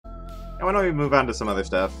why don't we move on to some other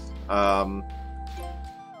stuff?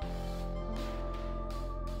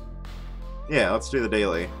 Yeah, let's do the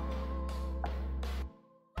daily.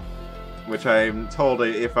 Which I'm told,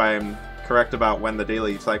 if I'm correct about when the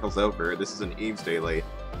daily cycle's over, this is an Eve's daily.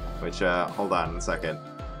 Which, hold on a second.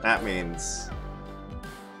 That means...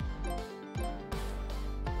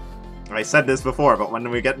 I said this before, but when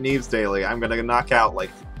we get an Eve's daily, I'm gonna knock out,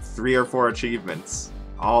 like, 3 or 4 achievements.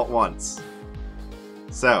 All at once.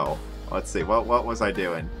 So, let's see, what was I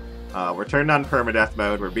doing? We're turned on permadeath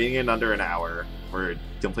mode, we're beating in under an hour, we're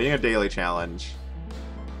completing a daily challenge,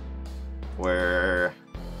 we're...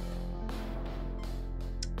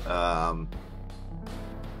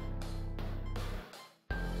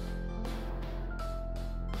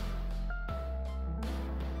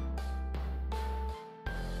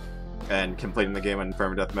 and completing the game in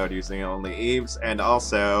permadeath mode using only Eves, and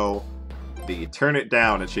also the Turn It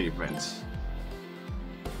Down achievement,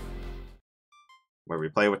 where we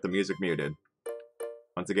play with the music muted.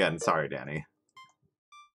 Once again, sorry, Danny.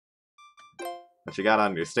 But you gotta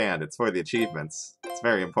understand, it's for the achievements. It's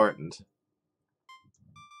very important.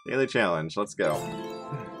 Daily challenge, let's go.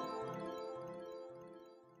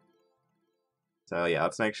 So yeah,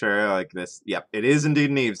 let's make sure, like, this... Yep, it is indeed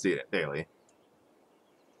an Eve's daily.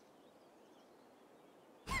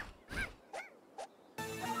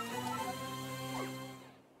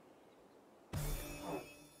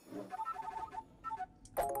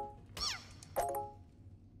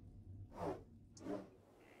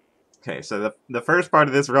 Okay, so the first part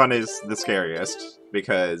of this run is the scariest,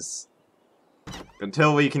 because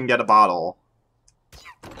until we can get a bottle,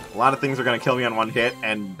 a lot of things are going to kill me on one hit,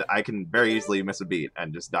 and I can very easily miss a beat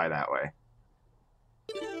and just die that way.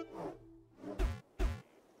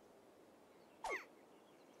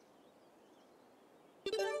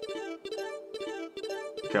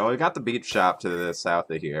 Okay, well, we got the beat shop to the south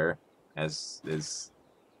of here, as is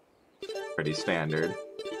pretty standard.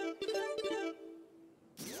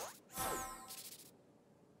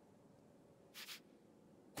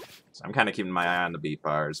 I'm kind of keeping my eye on the beat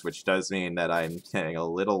bars, which does mean that I'm paying a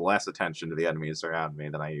little less attention to the enemies around me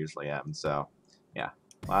than I usually am. So, yeah,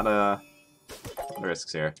 a lot of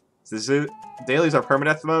risks here. So dailies are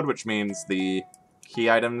permadeath mode, which means the key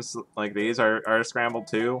items like these are scrambled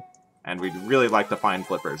too, and we'd really like to find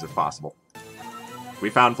flippers if possible. We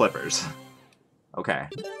found flippers. Okay.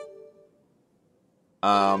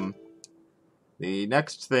 The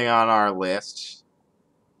next thing on our list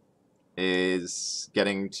is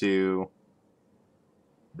getting to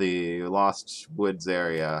the Lost Woods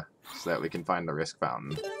area so that we can find the Risk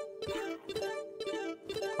Fountain.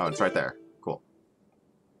 Oh, it's right there. Cool.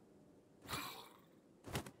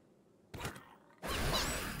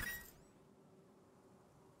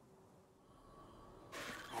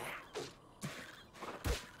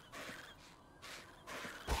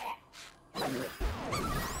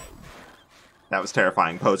 That was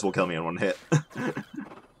terrifying. Pose will kill me in one hit.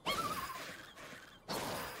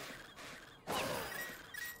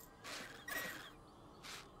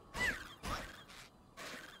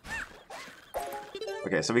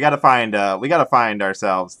 Okay, so we gotta find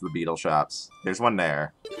ourselves the beetle shops. There's one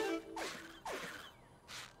there.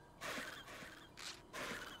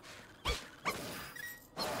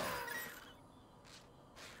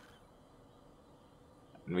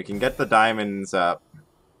 And we can get the diamonds up.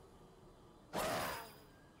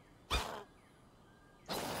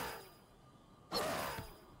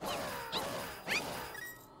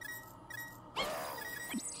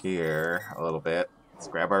 Here, a little bit. Let's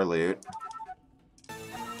grab our loot.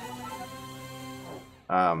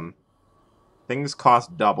 Things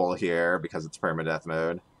cost double here because it's permadeath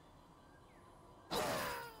mode.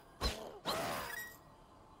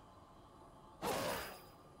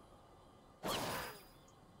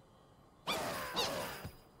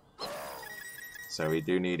 So we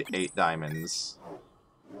do need 8 diamonds.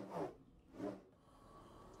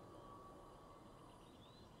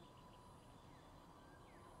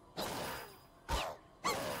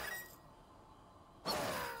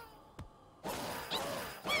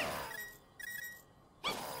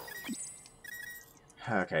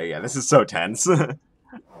 Okay, yeah, this is so tense.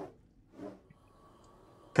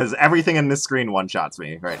 Because everything in this screen one-shots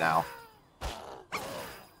me right now.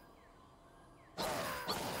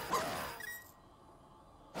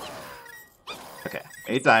 Okay,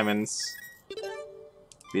 8 diamonds.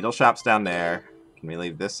 Beetle shop's down there. Can we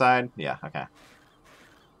leave this side? Yeah, okay.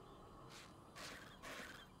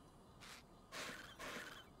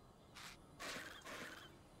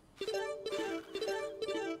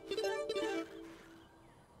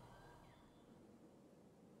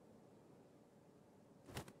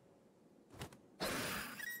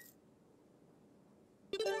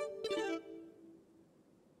 Okay.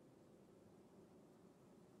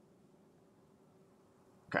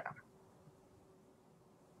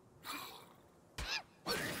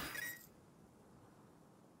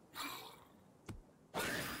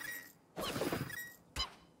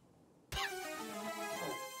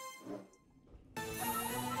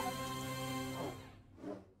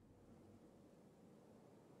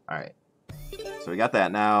 Alright. So we got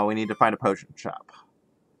that. Now we need to find a potion shop.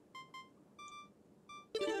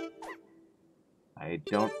 I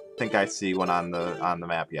don't think I see one on the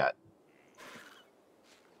map yet.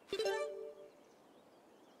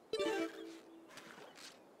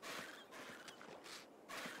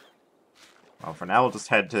 Well, for now we'll just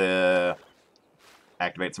head to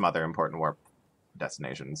activate some other important warp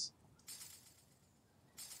destinations.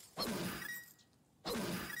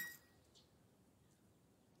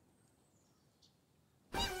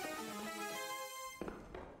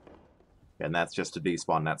 And that's just to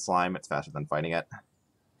despawn that slime. It's faster than fighting it.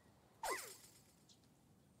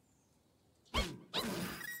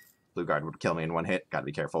 Blue guard would kill me in one hit. Gotta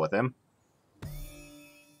be careful with him.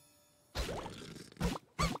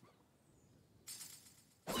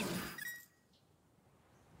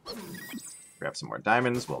 Grab some more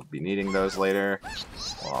diamonds. We'll be needing those later.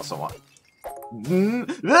 We'll also want... No!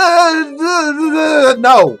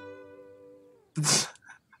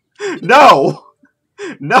 No!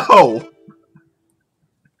 No!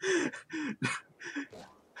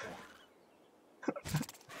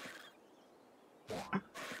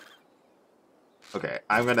 Okay,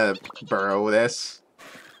 I'm gonna burrow this.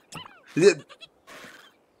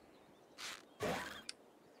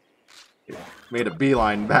 Made a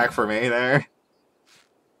beeline back for me there.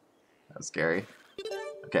 That was scary.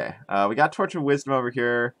 Okay, we got Torch of Wisdom over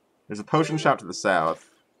here. There's a potion shop to the south.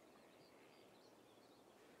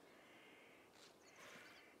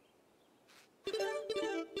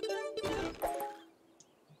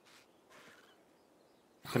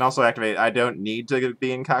 Can also activate... I don't need to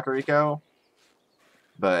be in Kakariko,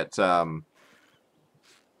 but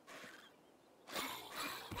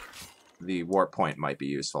the warp point might be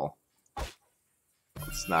useful.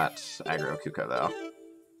 It's not aggro Kuko, though.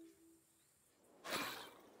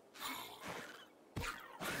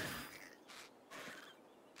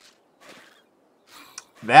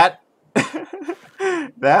 That...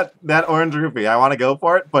 that orange rupee, I want to go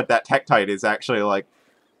for it, but that Tektite is actually, like,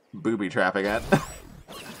 booby-trapping it.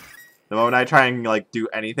 The moment I try and, like, do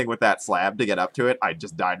anything with that slab to get up to it, I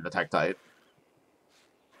just die to the Tektite.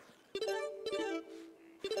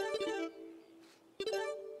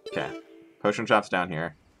 Okay. Potion shop's down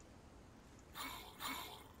here.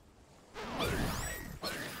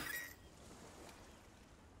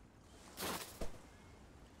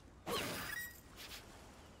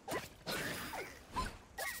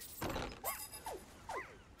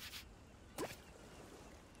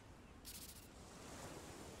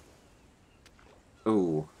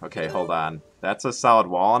 Ooh, okay, hold on. That's a solid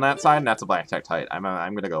wall on that side, and that's a black Tektite. I'm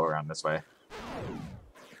gonna go around this way.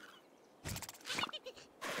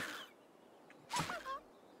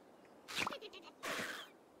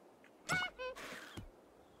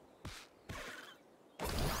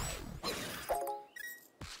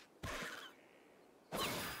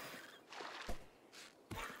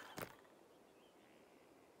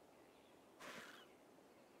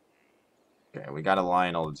 Okay, we got a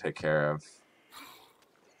Lionel to take care of.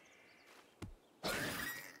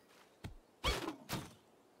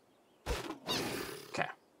 Okay.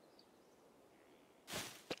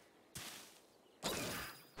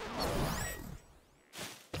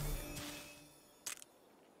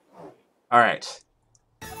 Alright.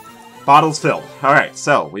 Bottles filled. Alright,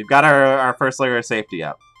 so we've got our first layer of safety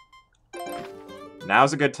up.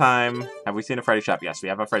 Now's a good time. Have we seen a Freddy shop? Yes, we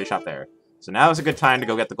have a Freddy shop there. So now is a good time to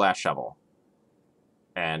go get the glass shovel.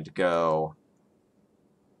 And go...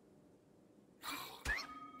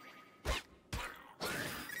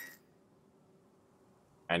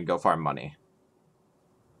 and go farm money.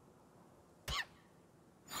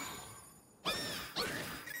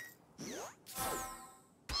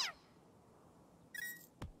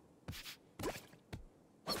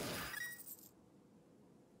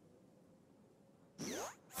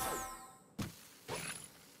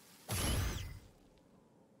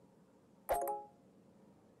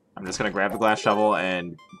 I'm just gonna grab the glass shovel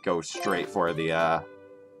and go straight for the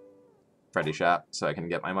Freddy shop so I can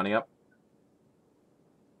get my money up.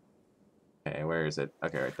 Okay, where is it?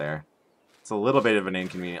 Okay, right there. It's a little bit of an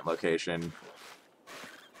inconvenient location.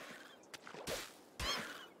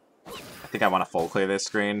 I think I want to full clear this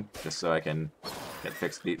screen just so I can get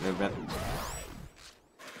fixed beat movement.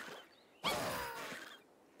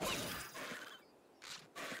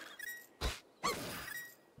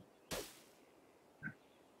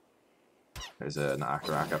 There's an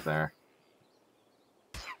Octorok up there.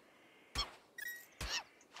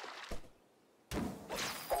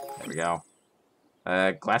 There we go.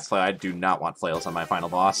 Glass Flail, I do not want flails on my final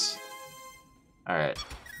boss. Alright.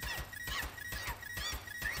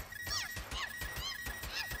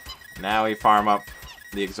 Now we farm up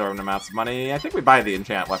the exorbitant amounts of money. I think we buy the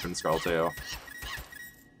enchant weapon scroll too.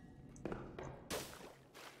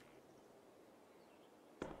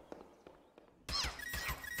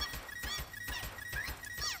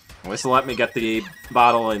 This will let me get the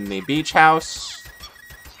bottle in the beach house.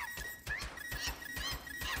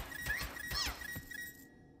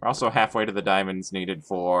 We're also halfway to the diamonds needed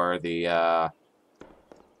for the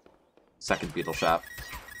second beetle shop,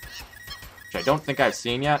 which I don't think I've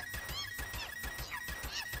seen yet.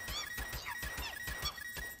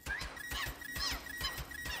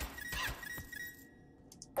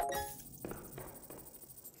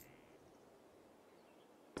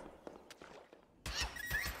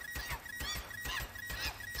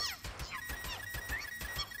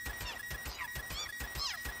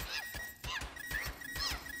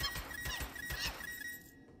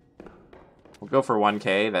 We'll go for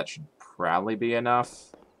 1k, that should probably be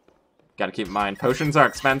enough. Gotta keep in mind, potions are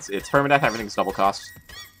expensive. It's permadeath, everything's double cost.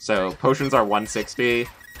 So, potions are 160.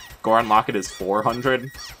 Goron Locket is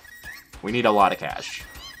 400. We need a lot of cash.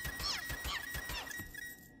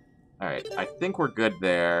 Alright, I think we're good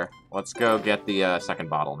there. Let's go get the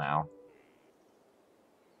second bottle now.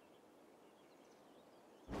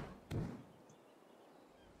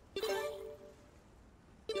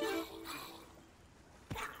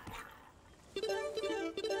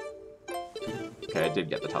 Okay, I did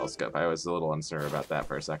get the telescope. I was a little unsure about that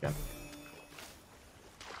for a second.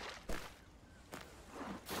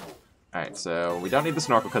 Alright, so we don't need the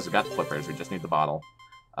snorkel because we got the flippers. We just need the bottle.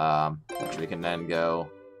 Which we can then go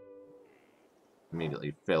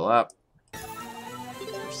immediately fill up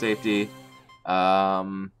for safety.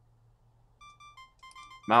 Mountain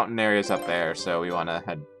area's up there, so we want to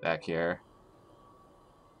head back here.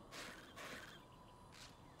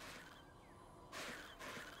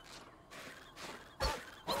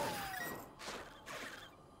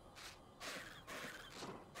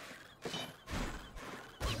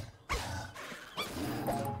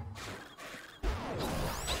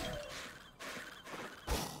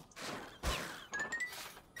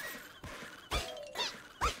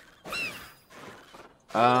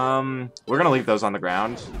 We're gonna leave those on the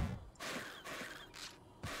ground.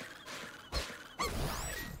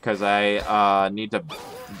 Because I, need to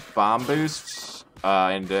bomb boost,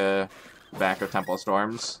 into the back of Temple of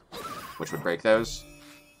Storms, which would break those.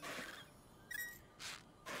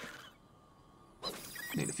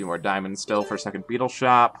 Need a few more diamonds still for second beetle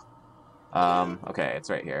shop. Okay, it's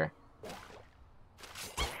right here.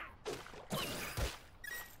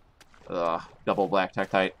 Ugh, double black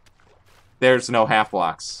Tektite. There's no half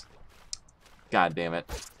blocks. God damn it.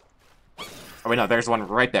 Oh wait, no, there's one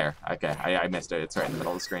right there. Okay, I missed it. It's right in the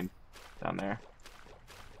middle of the screen. Down there.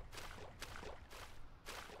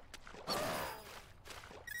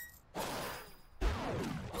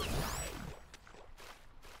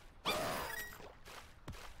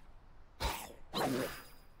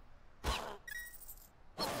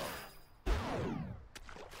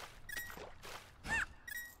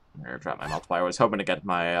 Drop my multiplier. I was hoping to get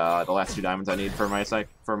my the last 2 diamonds I need for my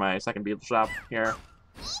second beetle shop here.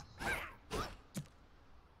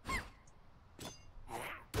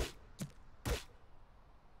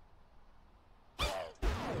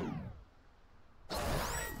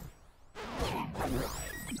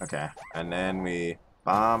 Okay, and then we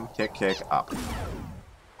bomb, kick, up.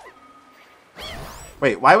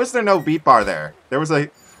 Wait, why was there no beat bar there? There was a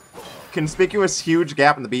conspicuous huge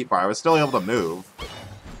gap in the beat bar. I was still able to move.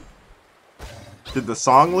 Did the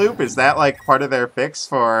song loop? Is that like part of their fix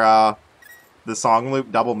for the song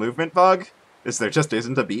loop double movement bug? Is there just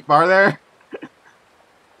isn't a beat bar there?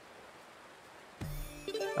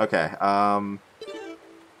 Okay,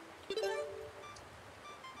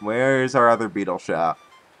 where's our other beetle shop?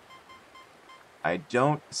 I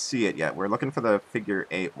don't see it yet. We're looking for the figure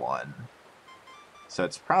 8 one. So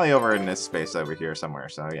it's probably over in this space over here somewhere.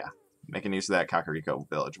 So yeah, making use of that Kakariko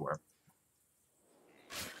village warp.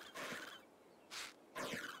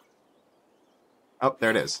 Oh,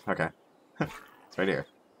 there it is. Okay. It's right here.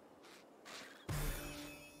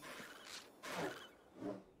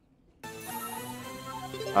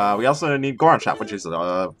 We also need Goron Shop, which is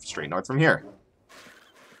straight north from here.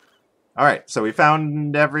 Alright, so we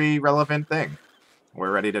found every relevant thing.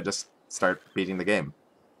 We're ready to just start beating the game.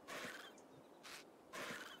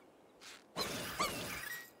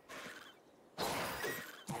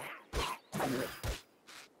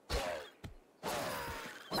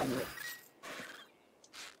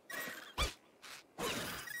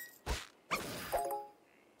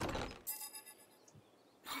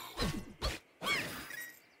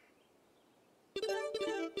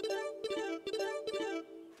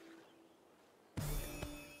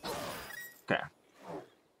 Okay.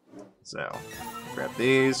 So, grab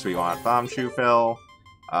these. We want bomb shoe fill.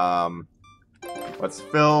 Let's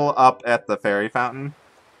fill up at the fairy fountain.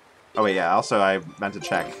 Oh wait, yeah. Also, I meant to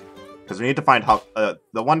check because we need to find the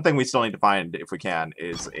one thing we still need to find if we can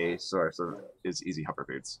is a source of easy hover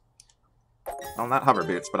boots. Well, not hover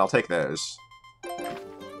boots, but I'll take those.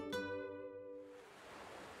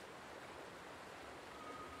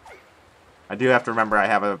 I do have to remember I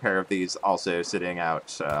have a pair of these also sitting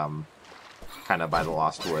out, kind of by the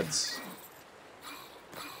Lost Woods.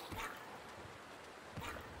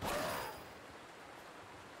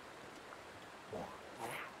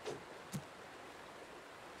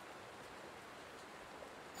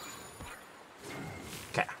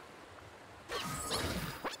 Okay.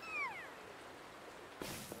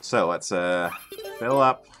 So let's fill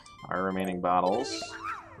up our remaining bottles.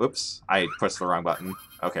 Oops, I pushed the wrong button.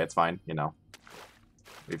 Okay, it's fine, you know.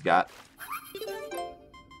 We've got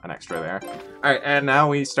an extra there. Alright, and now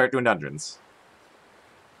we start doing dungeons.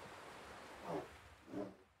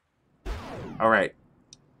 Alright.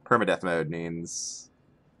 Permadeath mode means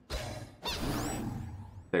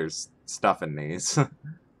there's stuff in these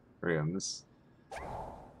rooms.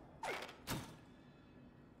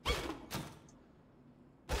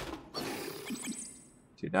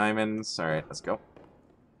 Two diamonds. Alright, let's go.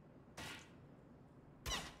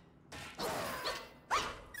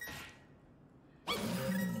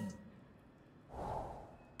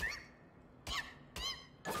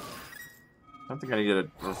 I don't think I need a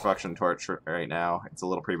reflection torch right now. It's a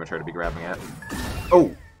little premature to be grabbing it.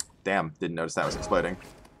 Oh! Damn, didn't notice that was exploding.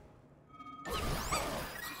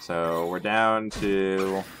 So we're down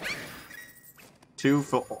to two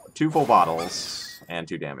full bottles and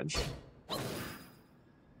 2 damage.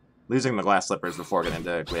 Losing the glass slippers before getting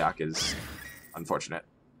into Gliok is unfortunate.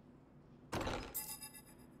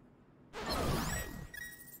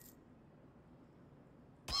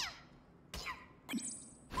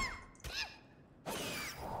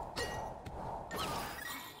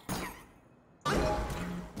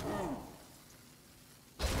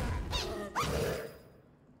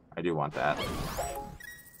 I do want that.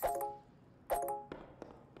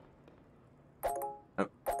 Oh.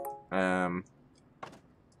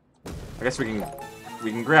 I guess we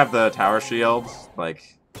can grab the tower shield.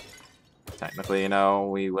 Like, technically, you know,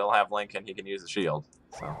 we will have Link and he can use the shield.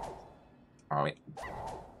 So, oh wait,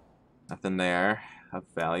 nothing there of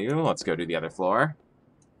value. Let's go to the other floor.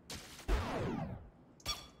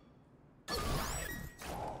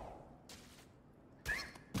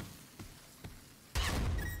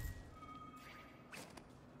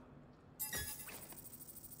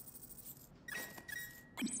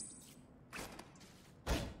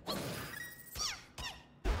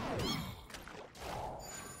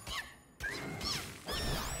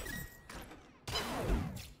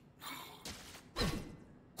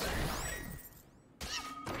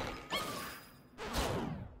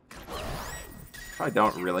 I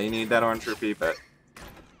don't really need that orange rupee, but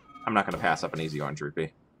I'm not going to pass up an easy orange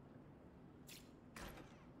rupee.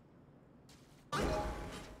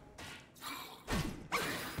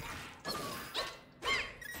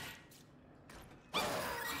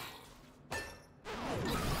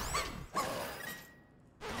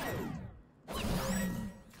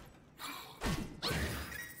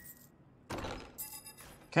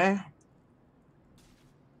 Okay.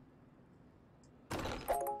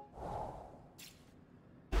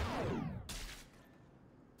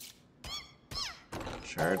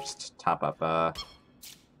 Sure, just top up,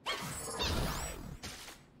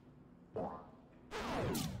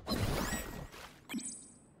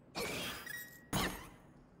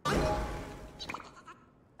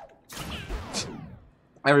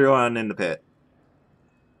 everyone in the pit.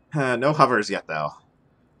 No hovers yet, though.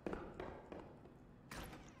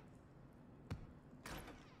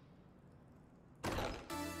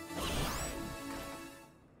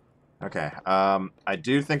 Okay, I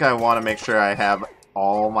do think I want to make sure I have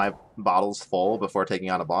all my bottles full before taking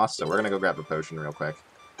on a boss, so we're gonna go grab a potion real quick.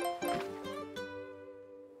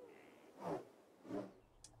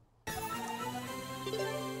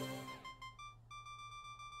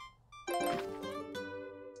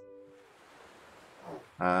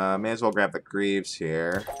 May as well grab the Greaves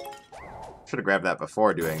here. Should have grabbed that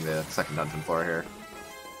before doing the second dungeon floor here.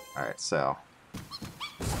 Alright, so...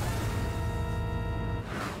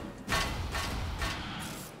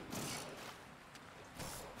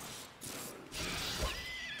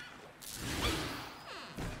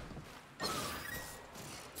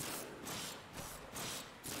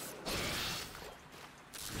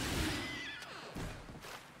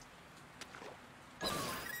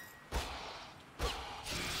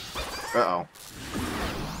 Uh-oh.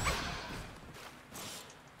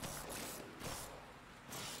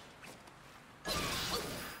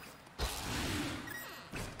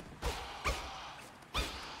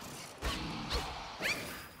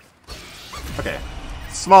 Okay.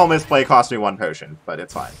 Small misplay cost me 1 potion, but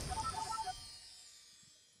it's fine.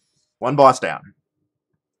 1 boss down.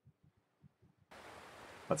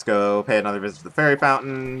 Let's go pay another visit to the fairy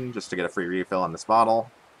fountain, just to get a free refill on this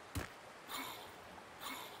bottle.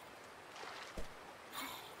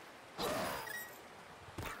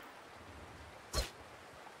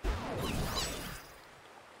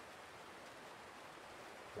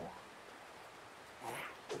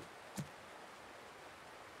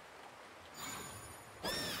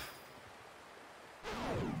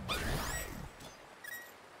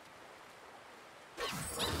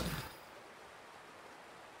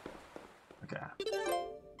 Okay.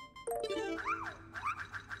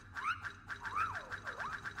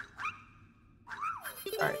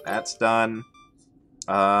 Alright, that's done.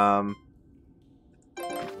 Yeah,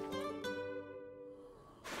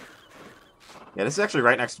 this is actually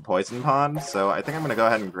right next to Poison Pond, so I think I'm gonna go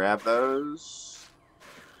ahead and grab those.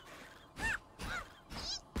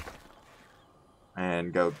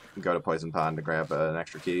 And go to Poison Pond to grab an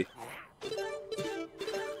extra key.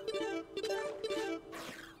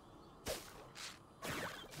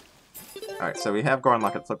 Alright, so we have Goron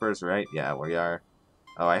Locket Flippers, right? Yeah, we are.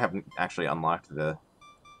 Oh, I haven't actually unlocked the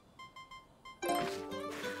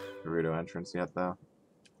Gerudo entrance yet, though.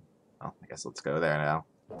 Well, I guess let's go there now.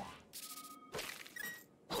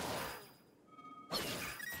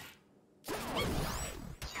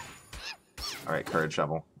 Alright, Courage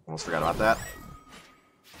Shovel. Almost forgot about that.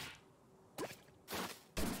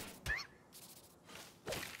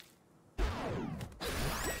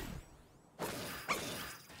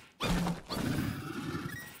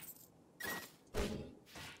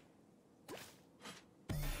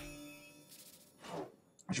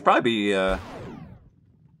 I should probably be,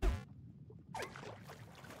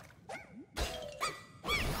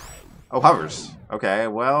 Oh, hovers. Okay,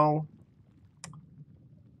 well...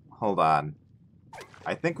 Hold on.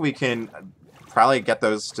 I think we can probably get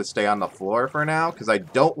those to stay on the floor for now, because I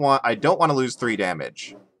don't want to lose 3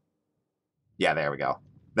 damage. Yeah, there we go.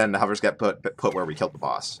 Then the hovers get put where we killed the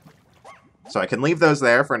boss. So I can leave those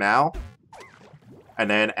there for now. And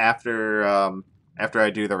then after I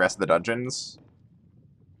do the rest of the dungeons,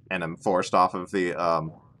 and I'm forced off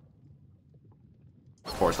the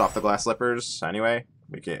glass slippers anyway,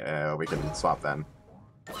 we can swap then.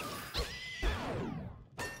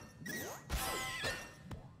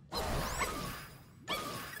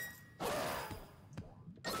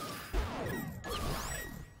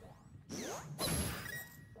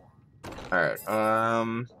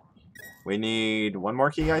 Alright, we need 1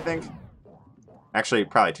 more key, I think. Actually,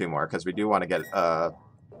 probably 2 more, because we do want to get,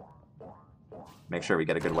 make sure we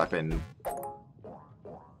get a good weapon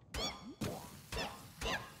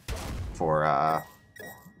for,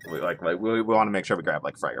 we want to make sure we grab,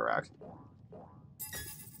 like, Fragger Rock.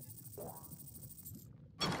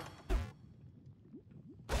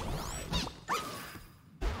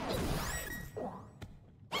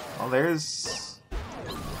 Well, there's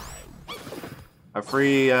a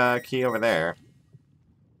free key over there.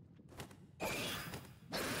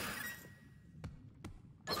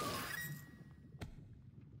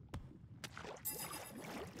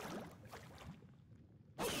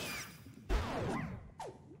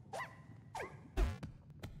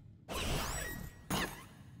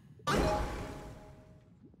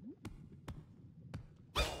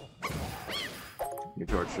 New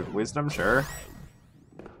Torch of Wisdom, sure.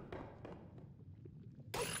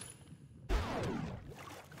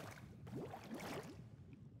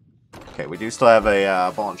 Okay, we do still have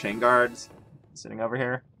a ball and chain guard sitting over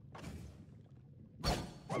here.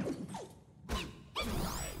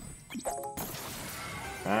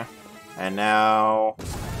 Okay, and now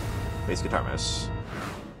base guitar miss.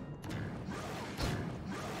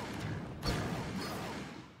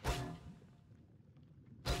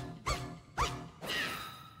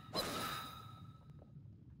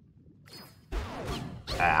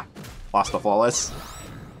 Ah, lost the flawless.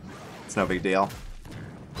 It's no big deal.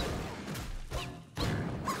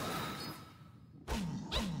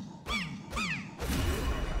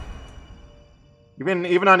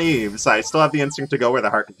 Even on Eves, I still have the instinct to go where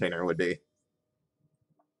the heart container would be.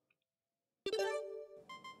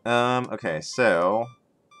 Okay, so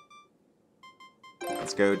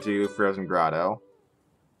let's go do Frozen Grotto.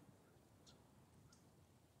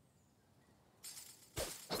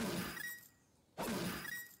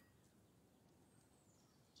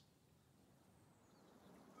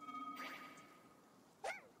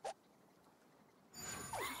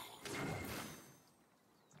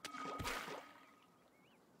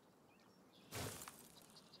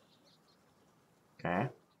 Okay.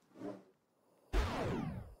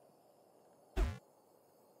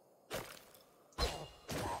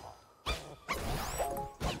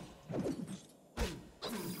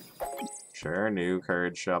 Sure, new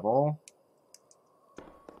courage shovel.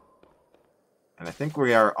 And I think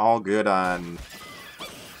we are all good on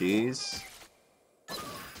keys.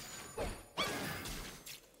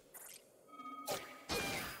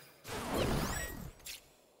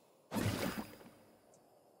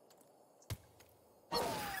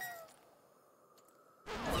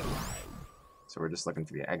 So we're just looking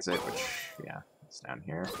for the exit, which, yeah, it's down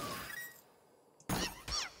here.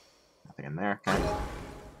 Nothing in there, okay.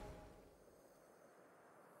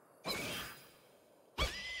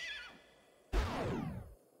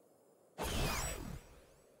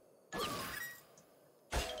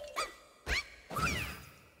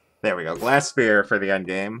 There we go, glass spear for the end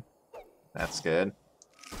game. That's good.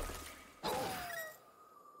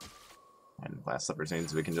 And glass slippers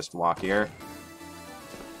means we can just walk here.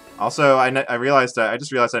 Also, I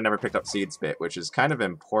just realized I never picked up Seed Spit, which is kind of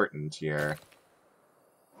important here.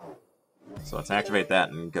 So let's activate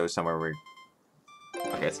that and go somewhere where...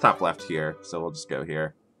 Okay, it's top left here, so we'll just go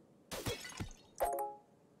here.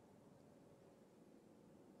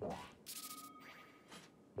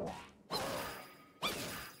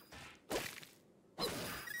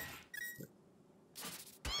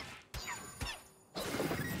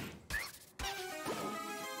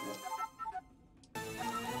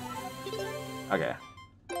 Okay.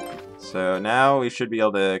 So now we should be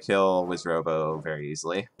able to kill Wizrobo very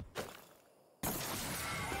easily.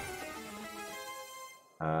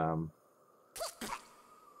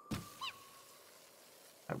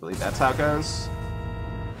 I believe that's how it goes.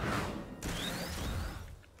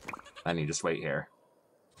 Then you just wait here.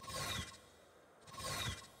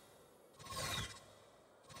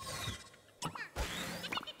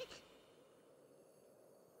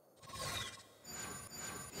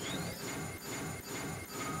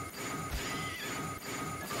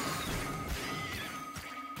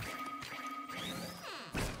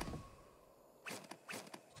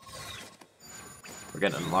 We're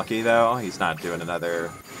getting unlucky, though. He's not doing another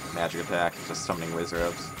magic attack, just summoning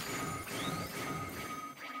Wizrobes.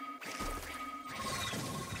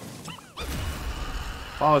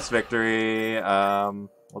 Flawless victory.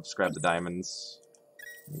 We'll just grab the diamonds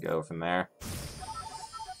and go from there.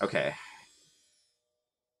 Okay.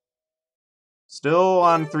 Still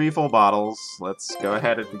on 3 full bottles. Let's go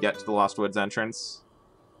ahead and get to the Lost Woods entrance.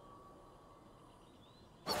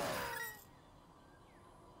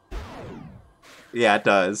 Yeah, it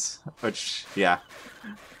does. Which, yeah.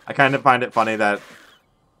 I kind of find it funny that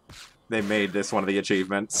they made this one of the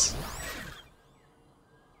achievements.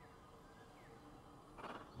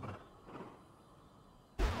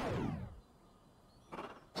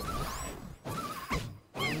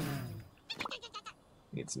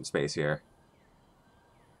 Need some space here.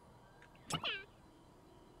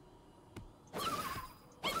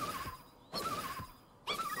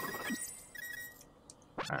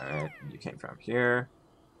 Alright, you came from here.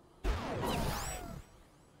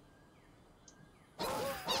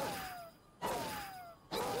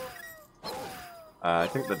 I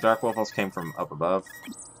think the Dark Waffles came from up above.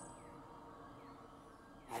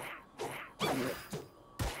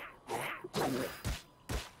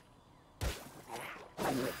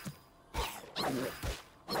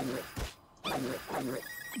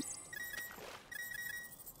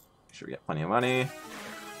 Should we get plenty of money?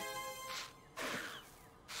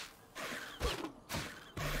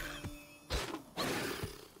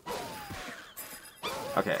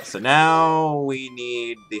 Okay, so now we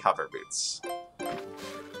need the hover boots.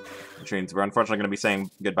 Which means we're unfortunately going to be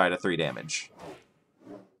saying goodbye to 3 damage.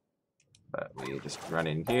 But we just run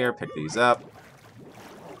in here, pick these up.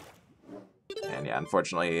 And yeah,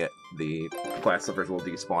 unfortunately, the glass slippers will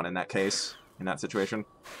despawn in that case, in that situation.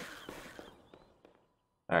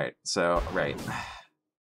 Alright, so, right.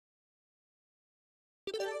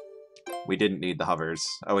 We didn't need the hovers.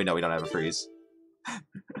 Oh, wait, no, we don't have a freeze.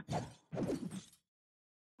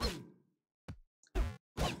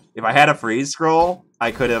 If I had a freeze scroll,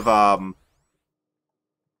 I could have,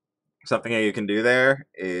 something that you can do there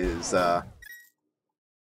is,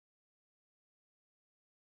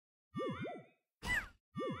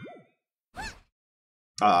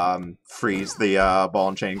 freeze the, ball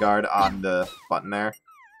and chain guard on the button there.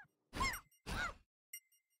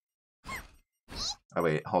 Oh,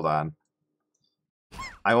 wait, hold on.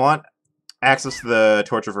 I want access to the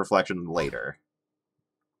Torch of Reflection later.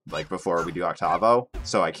 Like, before we do Octavo.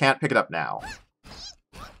 So I can't pick it up now.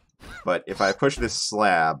 But if I push this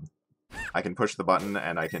slab, I can push the button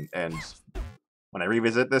and I can, and When I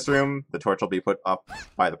revisit this room, the torch will be put up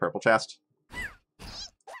by the purple chest.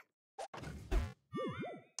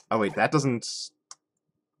 Oh wait, that doesn't...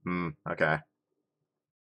 okay.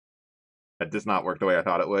 That does not work the way I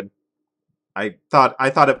thought it would. I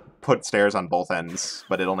thought it put stairs on both ends,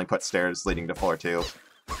 but it only put stairs leading to floor 2.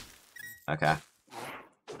 Okay.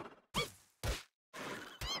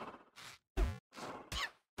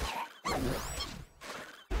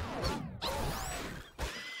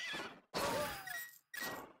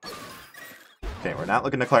 Okay, we're not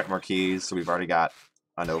looking to collect more keys, so we've already got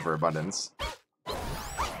an overabundance.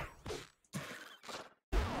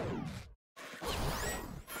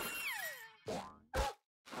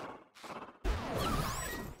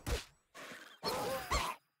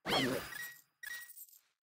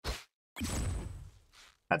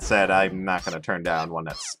 That said, I'm not going to turn down one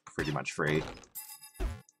that's pretty much free.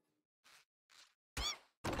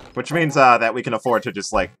 Which means that we can afford to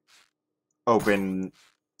just, like, open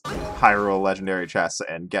Hyrule Legendary chests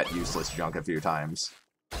and get useless junk a few times.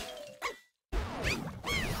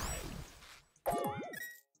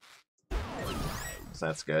 So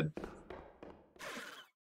that's good.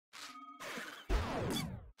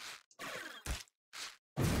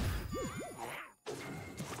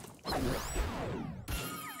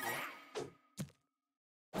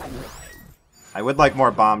 I would like more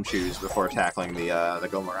bomb shoes before tackling the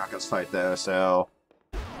Gomarakas fight, though, so...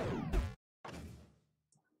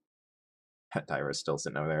 Tyra's still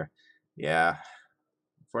sitting over there. Yeah.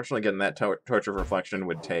 Unfortunately, getting that Torch of Reflection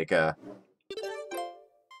would take,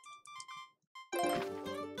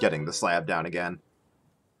 getting the slab down again.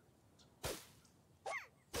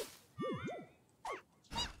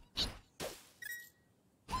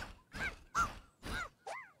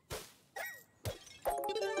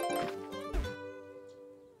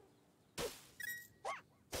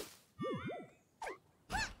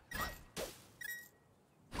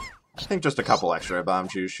 I think just a couple extra bomb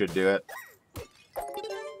shoes should do it.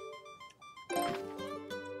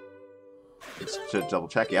 Just to double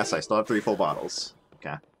check, yes, I still have 3 full bottles.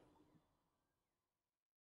 Okay.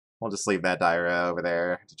 We'll just leave that Dyra over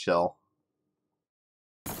there to chill.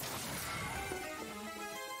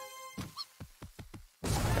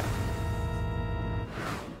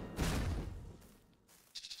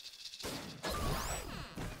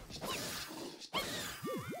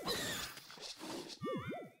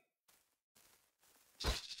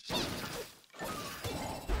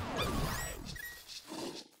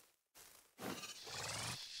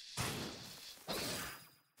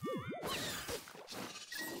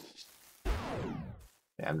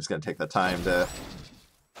 Yeah, I'm just gonna take the time to...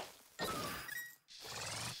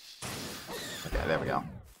 Okay, there we go.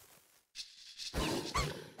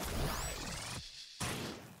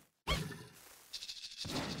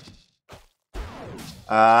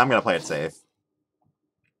 I'm gonna play it safe.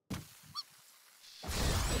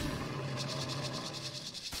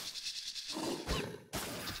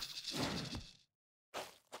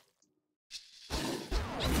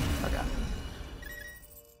 Okay.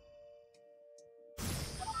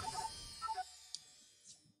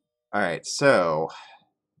 Alright, so...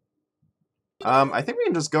 I think we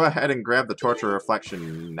can just go ahead and grab the Torch of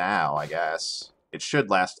Reflection now, I guess. It should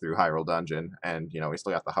last through Hyrule Dungeon, and, you know, we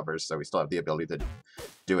still got the hovers, so we still have the ability to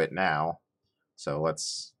do it now. So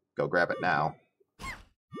let's go grab it now.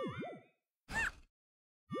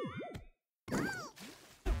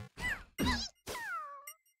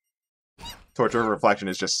 Torch of Reflection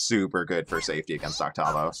is just super good for safety against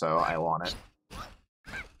Octavo, so I want it.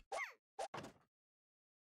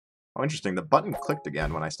 Oh, interesting. The button clicked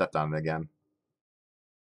again when I stepped on it again.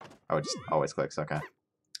 Oh, it just always clicks. Okay.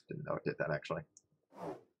 Didn't know it did that, actually.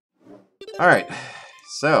 Alright.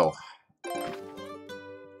 So.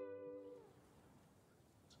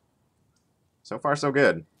 So far, so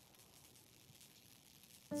good.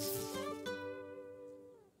 I'll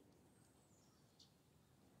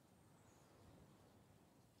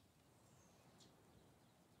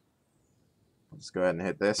just go ahead and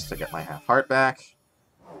hit this to get my half heart back.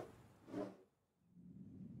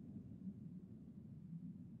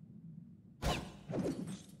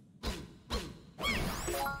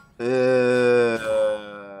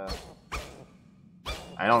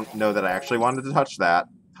 I don't know that I actually wanted to touch that.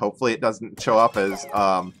 Hopefully it doesn't show up as,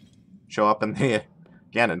 show up in the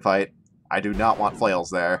Ganon fight. I do not want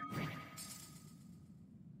flails there.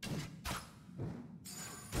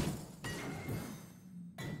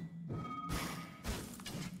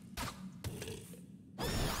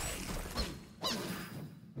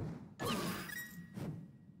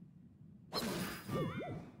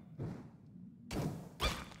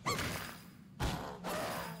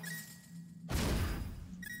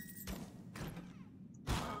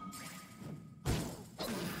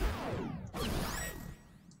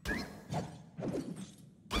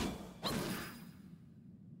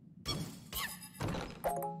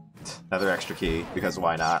 Another extra key, because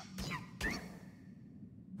why not?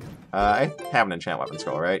 I have an enchant weapon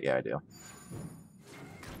scroll, right? Yeah, I do.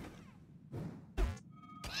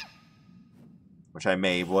 Which I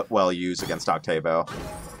may well use against Octavo.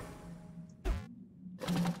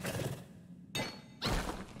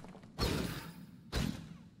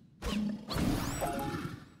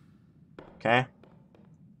 Okay.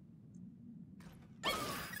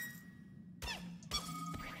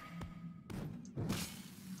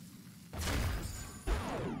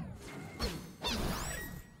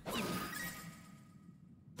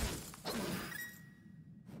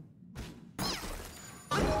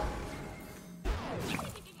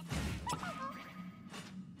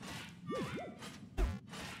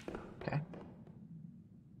 Okay.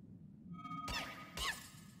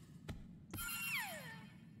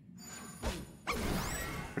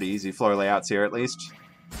 Pretty easy floor layouts here, at least.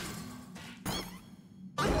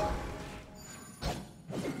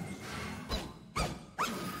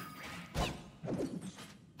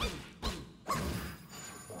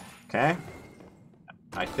 Okay.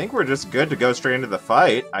 I think we're just good to go straight into the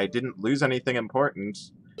fight. I didn't lose anything important.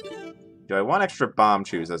 Do I want extra bomb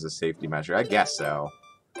chews as a safety measure? I guess so.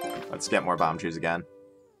 Let's get more bomb chews again.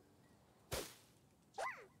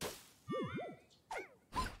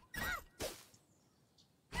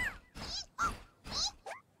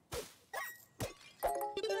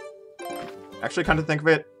 Actually, come to think of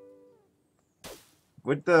it,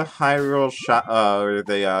 would the Hyrule shop, or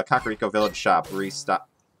the Kakariko Village shop restock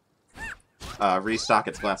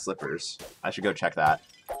its glass slippers? I should go check that.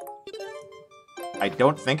 I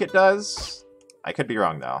don't think it does. I could be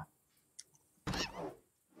wrong, though.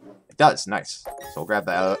 It does. Nice. So we'll grab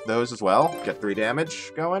those as well. Get 3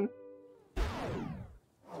 damage going.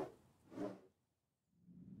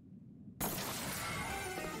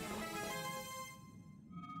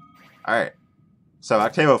 Alright. So,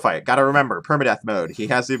 Octavo fight. Gotta remember, permadeath mode. He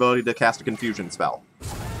has the ability to cast a confusion spell.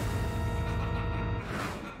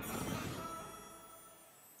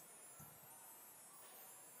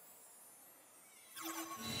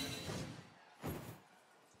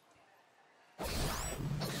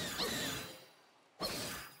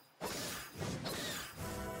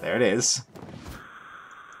 There it is.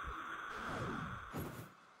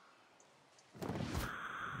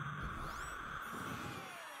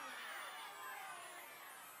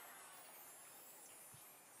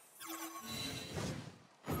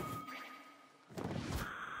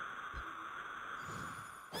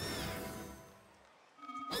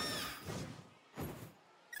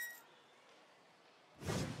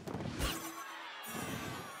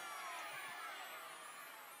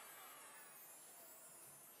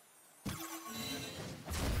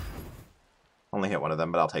 Only hit one of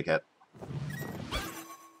them, but I'll take it.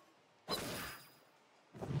 Oh,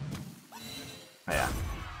 yeah.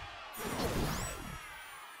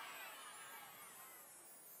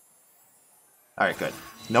 Alright, good.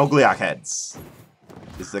 No Gleeok heads.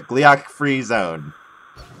 This is a Gleeok-free zone.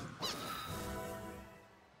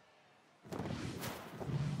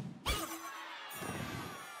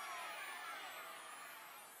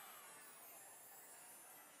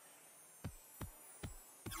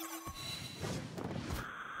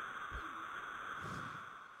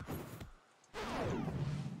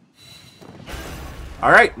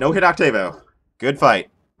 Alright, no hit Octavo. Good fight.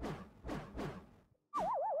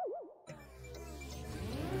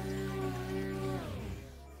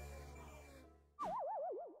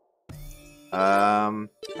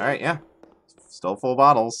 Alright, yeah. Still full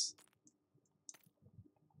bottles.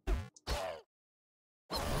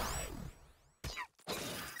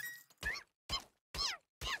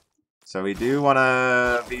 So we do want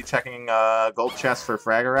to be checking gold chest for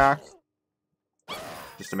Fragorock.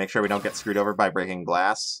 Just to make sure we don't get screwed over by breaking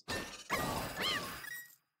glass.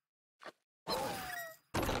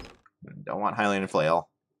 Don't want Hylian Flail.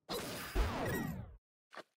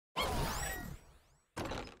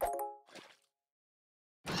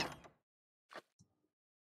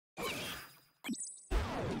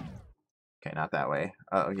 Okay, not that way.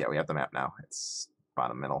 Oh, yeah, we have the map now. It's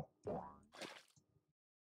bottom middle.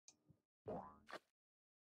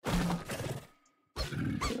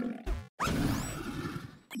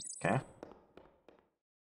 Okay.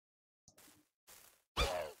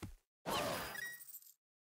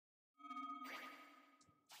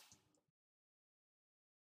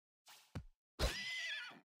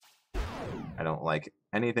 I don't like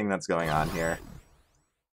anything that's going on here.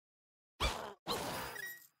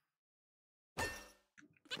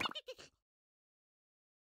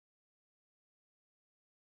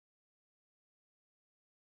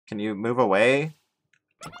 Can you move away?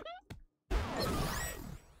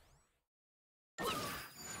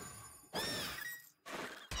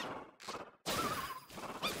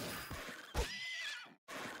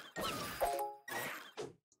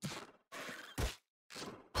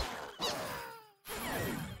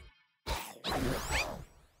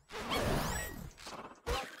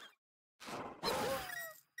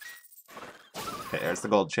 Okay, there's the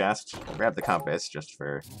gold chest. I'll grab the compass just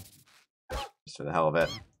for the hell of it.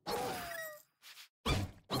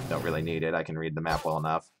 Don't really need it. I can read the map well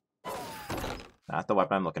enough. Not the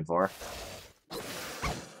weapon I'm looking for.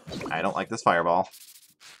 I don't like this fireball.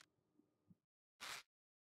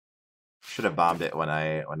 Should have bombed it when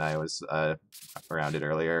I was around it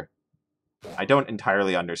earlier. I don't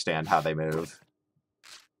entirely understand how they move.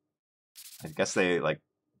 I guess they like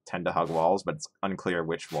tend to hug walls, but it's unclear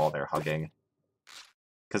which wall they're hugging.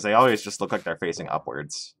 Because they always just look like they're facing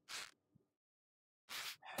upwards.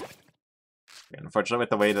 Unfortunately, with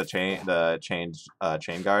the way the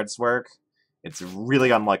chain guards work, it's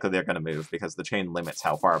really unlikely they're going to move because the chain limits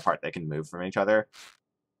how far apart they can move from each other.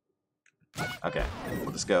 Okay,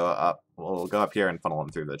 we'll just go up. We'll go up here and funnel them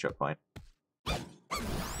through the choke point.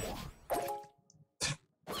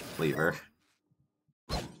 Lever.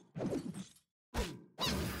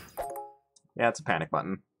 Yeah, it's a panic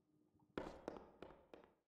button.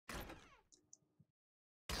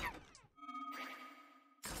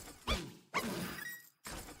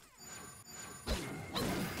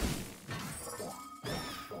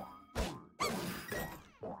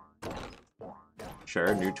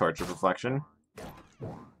 Sure, new torch of reflection.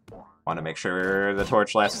 Want to make sure the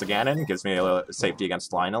torch lasts the Ganon. Gives me a little safety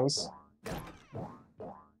against Lionels.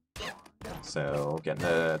 So getting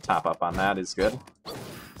the top up on that is good.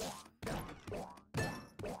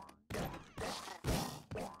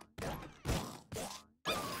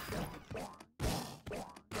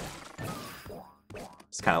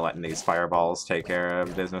 Just kind of letting these fireballs take care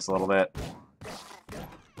of business a little bit.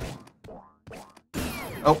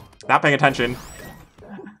 Oh, not paying attention.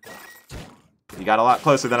 You got a lot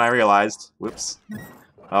closer than I realized. Whoops.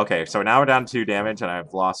 Okay, so now we're down to 2 damage, and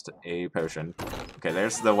I've lost a potion. Okay,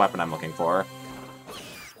 there's the weapon I'm looking for.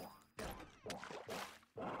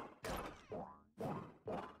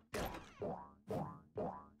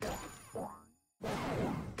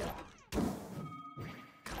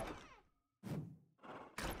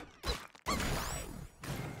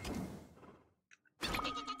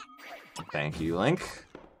 Thank you, Link.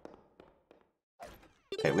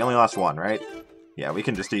 Okay, we only lost 1, right? Yeah, we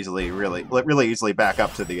can just really easily back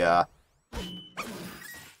up to the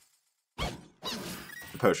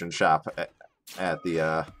potion shop at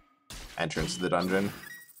the entrance to the dungeon.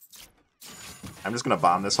 I'm just gonna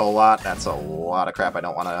bomb this whole lot. That's a lot of crap I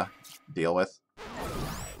don't want to deal with.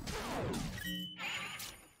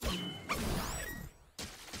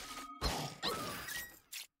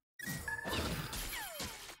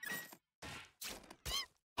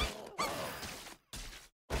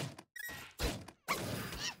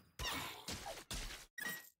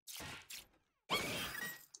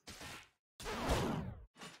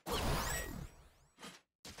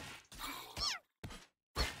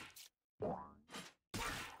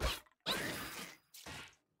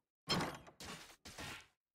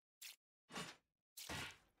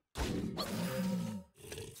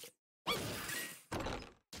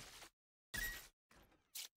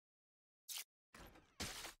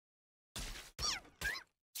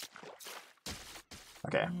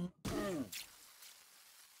 Okay.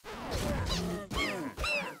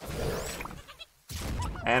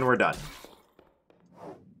 And we're done.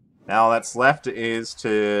 Now all that's left is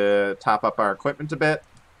to top up our equipment a bit.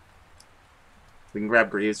 We can grab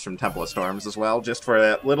Greaves from Temple of Storms as well, just for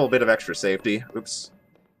that little bit of extra safety. Oops.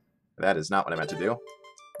 That is not what I meant to do.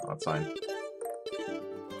 Oh, that's fine.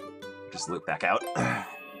 Just loop back out.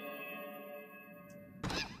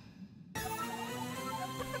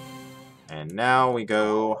 And now we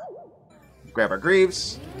go grab our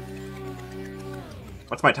Greaves.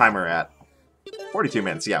 What's my timer at? 42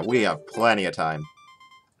 minutes. Yeah, we have plenty of time.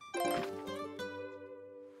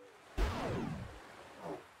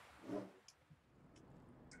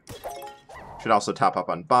 Should also top up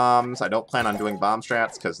on bombs. I don't plan on doing bomb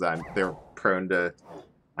strats because I'm prone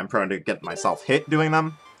to get myself hit doing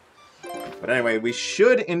them. But anyway, we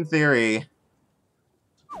should, in theory,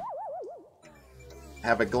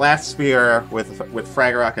 have a glass sphere with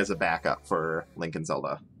Fragorock as a backup for Link and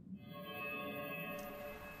Zelda.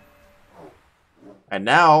 And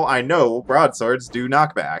now I know broadswords do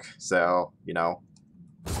knockback, so, you know.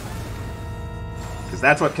 Because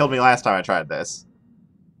that's what killed me last time I tried this.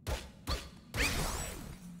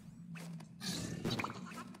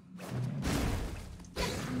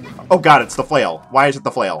 Oh god, it's the flail. Why is it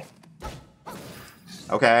the flail?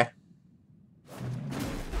 Okay.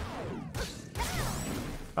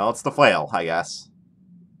 Well, it's the flail, I guess.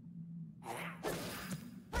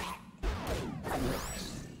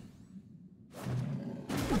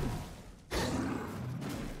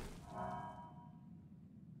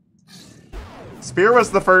 spear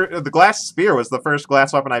was the first. The glass spear was the first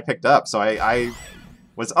glass weapon I picked up, so I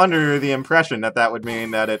was under the impression that that would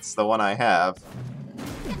mean that it's the one I have.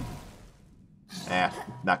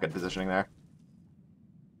 Not good positioning there.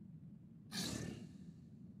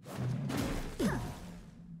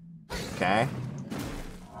 Okay.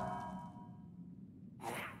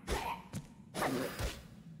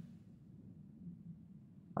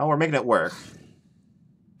 Oh, we're making it work.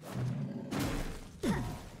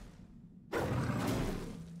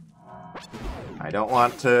 I don't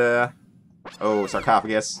want to... Oh,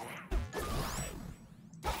 sarcophagus.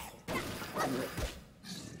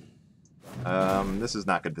 This is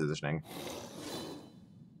not good positioning.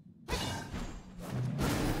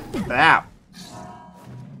 Ah!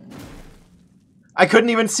 I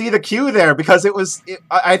couldn't even see the queue there because it was...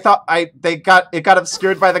 I thought it got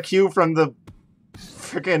obscured by the queue from the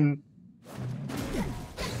frickin'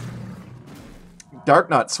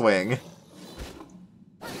 Dark Nut swing.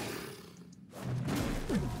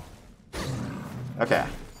 Okay.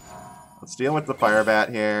 Let's deal with the fire bat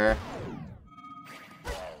here.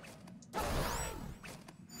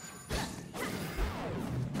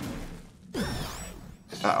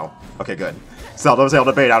 Uh-oh. Okay, good. Zelda was able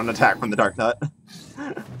to bait out an attack from the Dark Nut.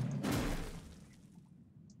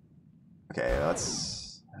 Okay,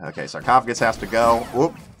 let's... Okay, sarcophagus has to go.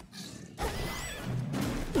 Whoop.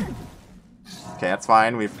 Okay, that's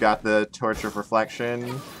fine. We've got the Torch of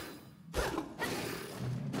Reflection.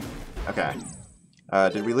 Okay.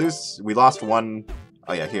 Did we lose? We lost one...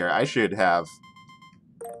 Oh yeah, here. I should have...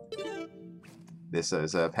 This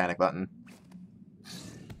as a panic button.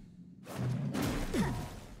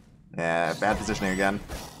 Yeah, bad positioning again.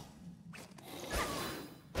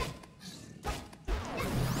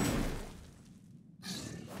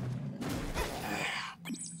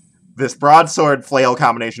 This broadsword flail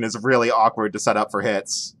combination is really awkward to set up for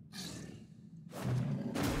hits.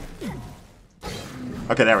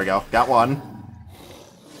 Okay, there we go. Got one.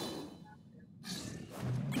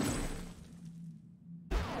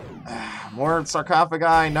 More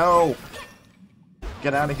sarcophagi, no!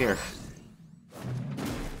 Get out of here.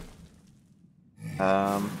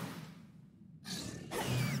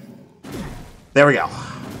 There we go.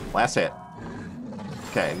 Last hit.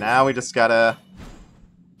 Okay, now we just gotta...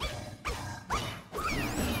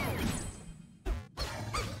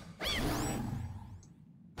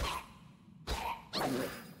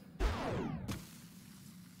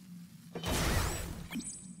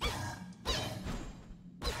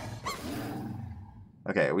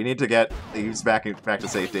 Okay, we need to get these back to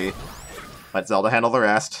safety. Let Zelda handle the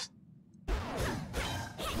rest.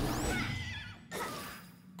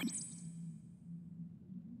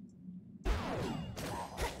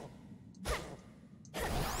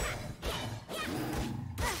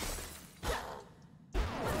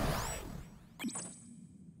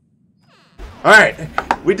 Alright,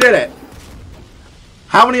 we did it!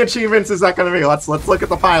 How many achievements is that gonna be? Let's look at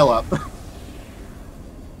the pile up.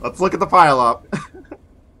 Let's look at the pile up.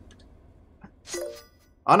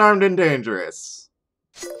 Unarmed and Dangerous.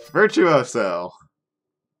 Virtuoso.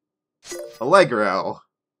 Allegro.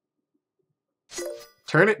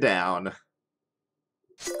 Turn It Down.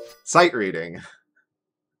 Sight Reading.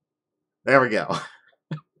 There we go.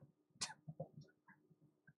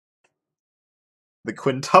 The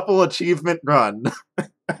quintuple achievement run.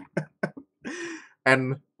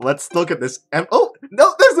 And let's look at this. Oh,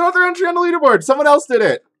 no, there's another entry on the leaderboard. Someone else did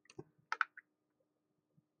it.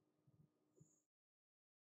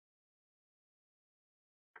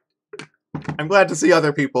 I'm glad to see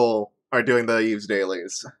other people are doing the Eves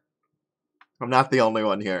dailies. I'm not the only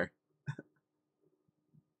one here.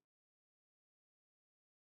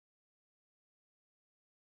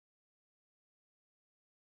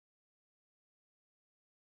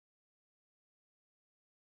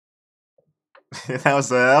 that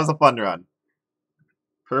was a fun run.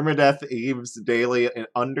 Permadeath Eves daily in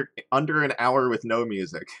under an hour with no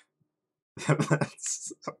music.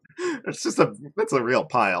 that's a real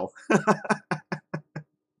pile.